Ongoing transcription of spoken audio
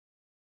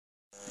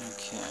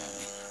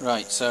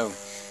Right, so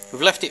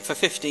we've left it for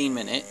 15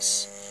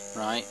 minutes,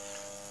 right,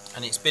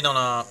 and it's been on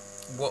our,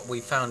 what we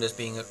found as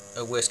being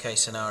a worst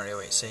case scenario,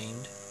 it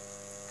seemed,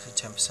 for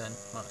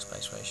 10% mark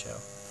space ratio.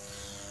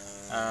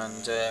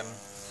 And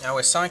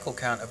our cycle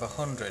count of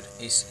 100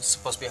 is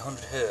supposed to be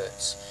 100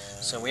 Hertz,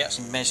 so we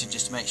actually measured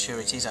just to make sure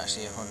it is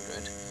actually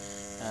 100,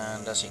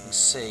 and as you can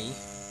see,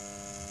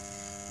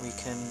 we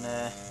can,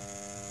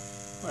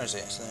 where is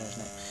it? So there,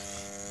 isn't it?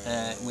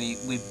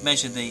 We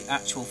measured the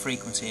actual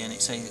frequency and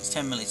it says it's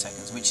 10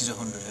 milliseconds, which is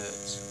 100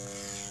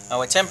 Hertz.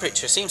 Our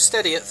temperature seems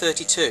steady at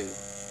 32.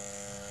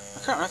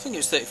 I think it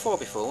was 34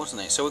 before,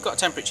 wasn't it? So we've got a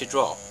temperature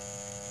drop,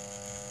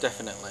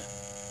 definitely.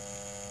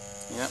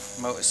 Yeah,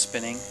 motor's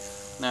spinning.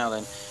 Now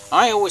then,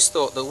 I always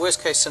thought the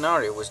worst case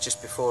scenario was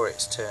just before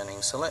it's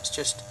turning, so let's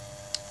just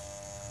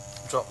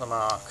drop the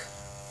mark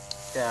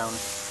down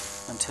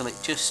until it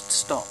just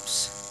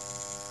stops.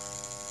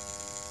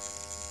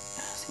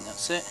 I think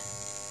that's it.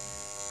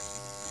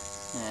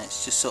 Yeah,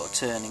 it's just sort of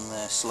turning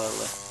there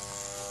slowly.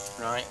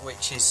 Right,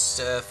 which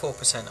is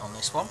 4% on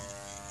this one.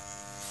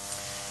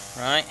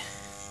 Right,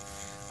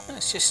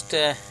 let's just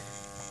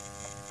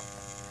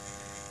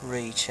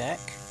recheck.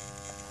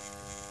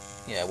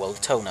 Yeah, well,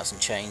 the tone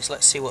hasn't changed.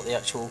 Let's see what the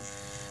actual,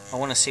 I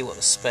want to see what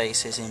the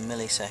space is in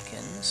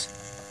milliseconds.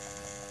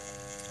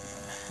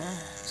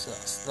 So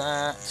that's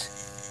that.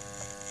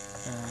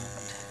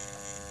 And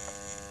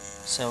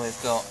so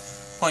we've got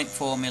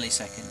 0.4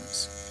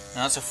 milliseconds.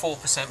 Now that's a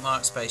 4%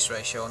 mark space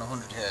ratio on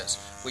 100 Hz,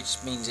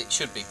 which means it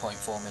should be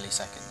 0.4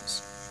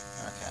 milliseconds.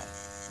 Okay,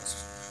 that's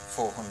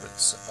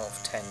 400ths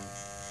of 10.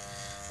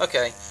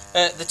 Okay,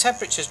 the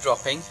temperature's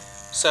dropping,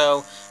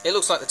 so it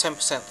looks like the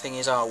 10% thing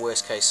is our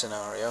worst case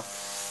scenario.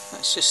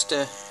 Let's just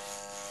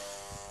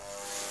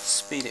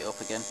speed it up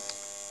again.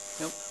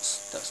 Nope,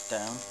 that's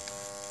down.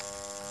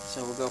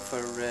 So we'll go for,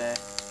 okay,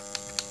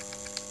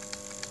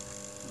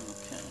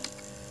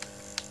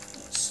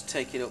 let's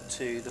take it up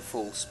to the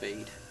full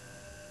speed.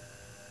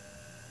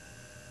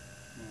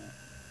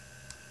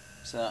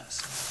 So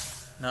that's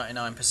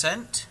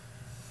 99%.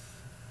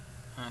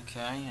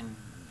 Okay, and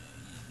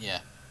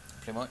yeah,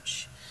 pretty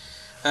much.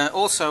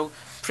 Also,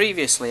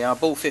 previously our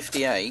Bull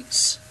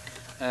 58s,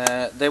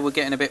 they were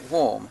getting a bit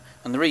warm,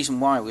 and the reason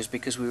why was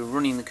because we were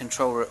running the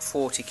controller at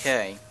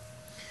 40k.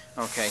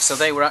 Okay, so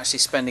they were actually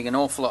spending an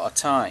awful lot of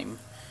time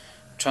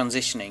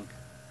transitioning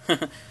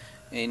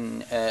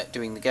in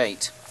doing the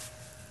gate,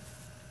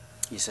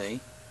 you see.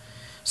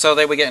 So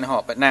they were getting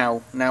hot, but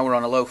now we're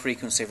on a low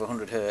frequency of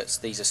 100 Hz.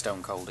 These are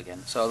stone cold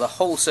again. So the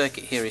whole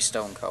circuit here is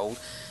stone cold.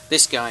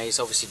 This guy is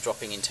obviously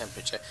dropping in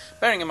temperature.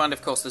 Bearing in mind,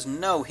 of course, there's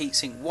no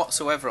heatsink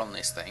whatsoever on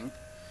this thing.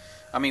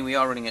 I mean, we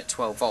are running at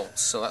 12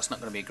 volts, so that's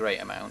not going to be a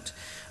great amount.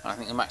 And I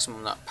think the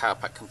maximum that power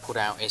pack can put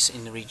out is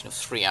in the region of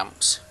 3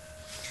 amps.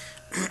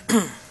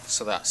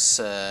 So that's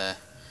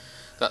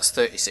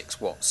 36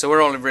 watts. So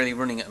we're only really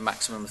running at a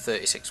maximum of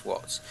 36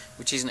 watts,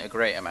 which isn't a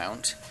great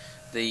amount.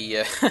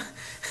 The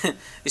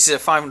this is a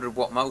 500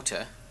 watt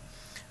motor,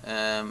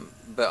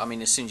 but I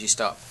mean, as soon as you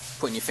start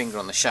putting your finger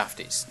on the shaft,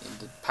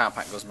 the power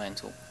pack goes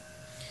mental.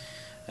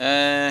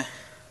 Yeah,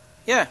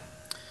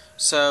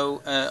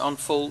 so on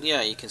full,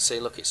 yeah, you can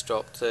see, look, it's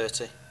dropped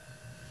 30.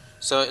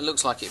 So it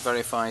looks like it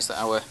verifies that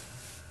our,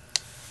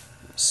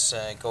 let's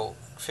go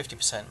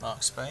 50%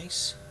 mark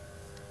space.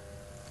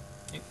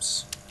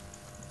 Oops,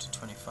 to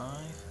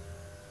 25.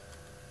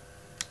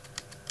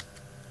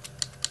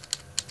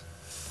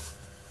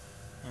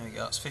 There we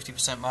go, it's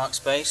 50% mark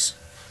space,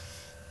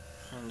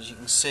 and as you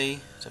can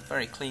see, it's a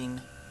very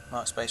clean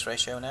mark space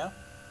ratio now.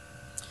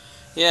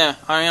 Yeah,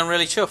 I am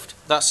really chuffed.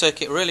 That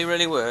circuit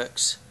really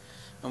works,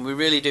 and we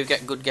really do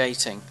get good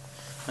gating.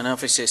 And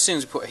obviously, as soon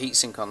as we put a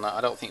heatsink on that,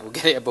 I don't think we'll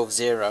get it above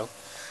 0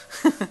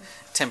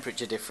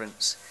 temperature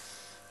difference.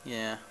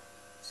 Yeah,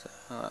 so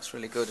that's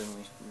really good,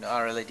 and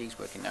our LED's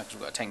working now because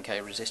we've got a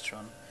 10k resistor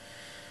on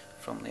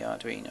from the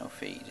Arduino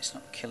feed. It's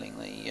not killing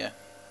the.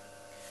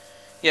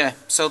 Yeah,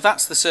 so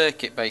that's the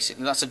circuit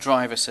basically. That's a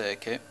driver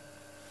circuit.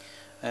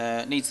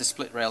 Needs the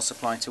split rail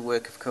supply to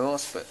work, of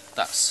course, but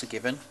that's a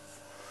given.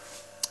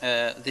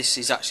 This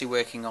is actually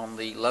working on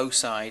the low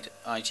side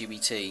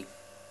IGBT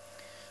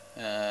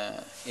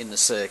in the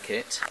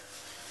circuit.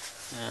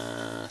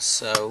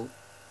 So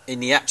in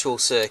the actual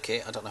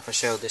circuit, I don't know if I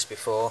showed this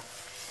before,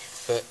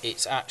 but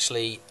it's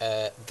actually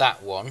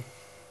that one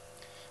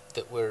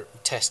that we're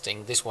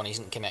testing. This one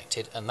isn't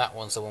connected, and that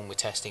one's the one we're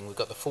testing. We've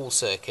got the full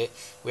circuit.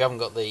 We haven't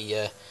got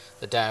the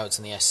diodes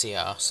and the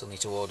SCR, so we need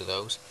to order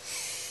those.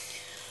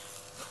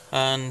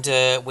 And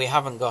we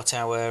haven't got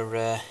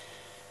our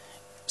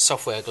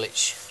software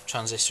glitch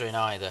transistor in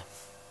either.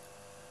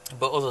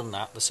 But other than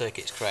that, the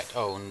circuit's correct.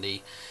 Oh, and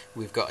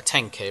we've got a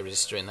 10k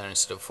resistor in there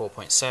instead of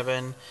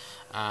 4.7,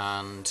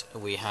 and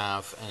we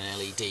have an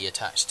LED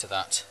attached to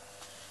that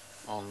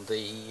on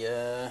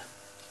the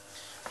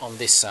on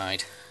this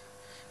side,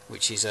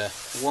 which is a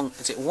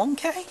is it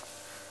 1k?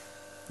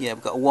 Yeah,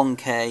 we've got a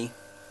 1k.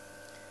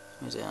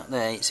 Where's it at?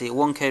 There. You see a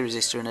 1k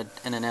resistor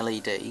and an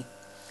LED,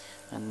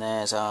 and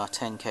there's our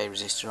 10k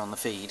resistor on the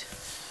feed.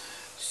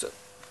 So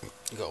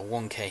you've got a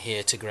 1k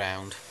here to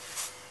ground.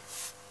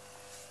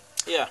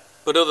 Yeah,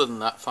 but other than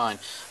that, fine.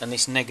 And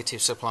this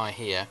negative supply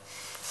here,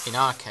 in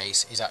our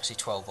case, is actually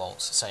 12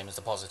 volts, the same as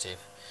the positive.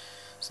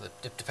 So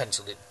the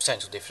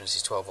potential difference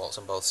is 12 volts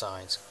on both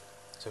sides.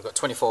 So we've got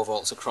 24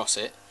 volts across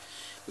it,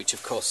 which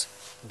of course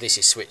this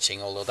is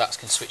switching, although that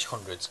can switch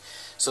hundreds.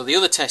 So the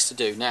other test to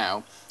do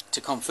now,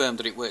 to confirm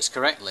that it works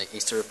correctly,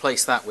 is to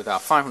replace that with our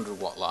 500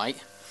 watt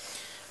light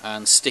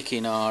and stick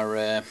in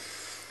our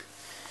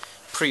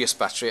Prius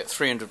battery at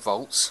 300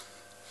 volts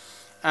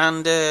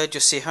and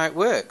just see how it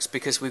works,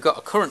 because we've got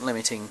a current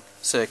limiting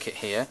circuit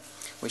here,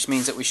 which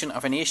means that we shouldn't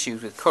have any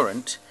issues with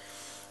current.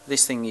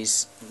 This thing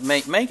is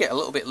may get a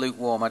little bit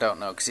lukewarm, I don't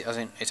know, because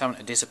it's having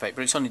to dissipate,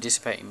 but it's only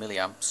dissipating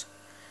milliamps.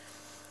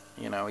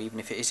 You know, even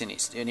if it is in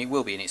its, and it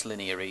will be in its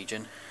linear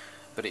region,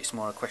 but it's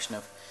more a question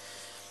of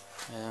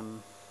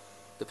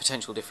the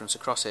potential difference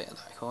across it at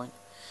that point.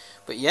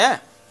 But yeah,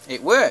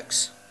 it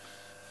works.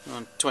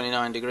 On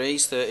 29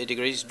 degrees, 30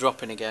 degrees,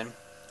 dropping again.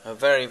 A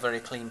very, very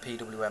clean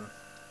PWM.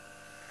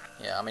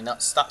 Yeah, I mean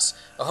that's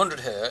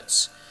 100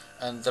 Hertz,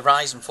 and the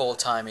rise and fall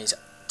time is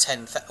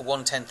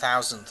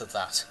 1/10,000th of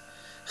that.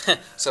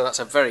 So that's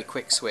a very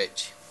quick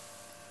switch,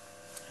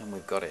 and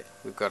we've got it.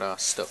 We've got our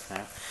stuff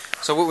now.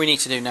 So what we need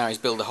to do now is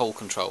build a whole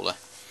controller.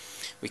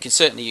 We can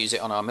certainly use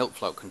it on our milk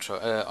float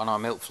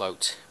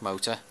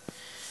motor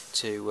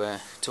to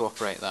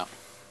operate that.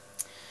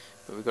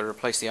 But we've got to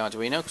replace the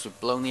Arduino because we've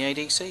blown the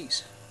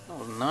ADCs. That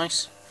wasn't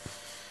nice.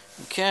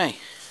 Okay.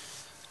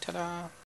 Ta-da!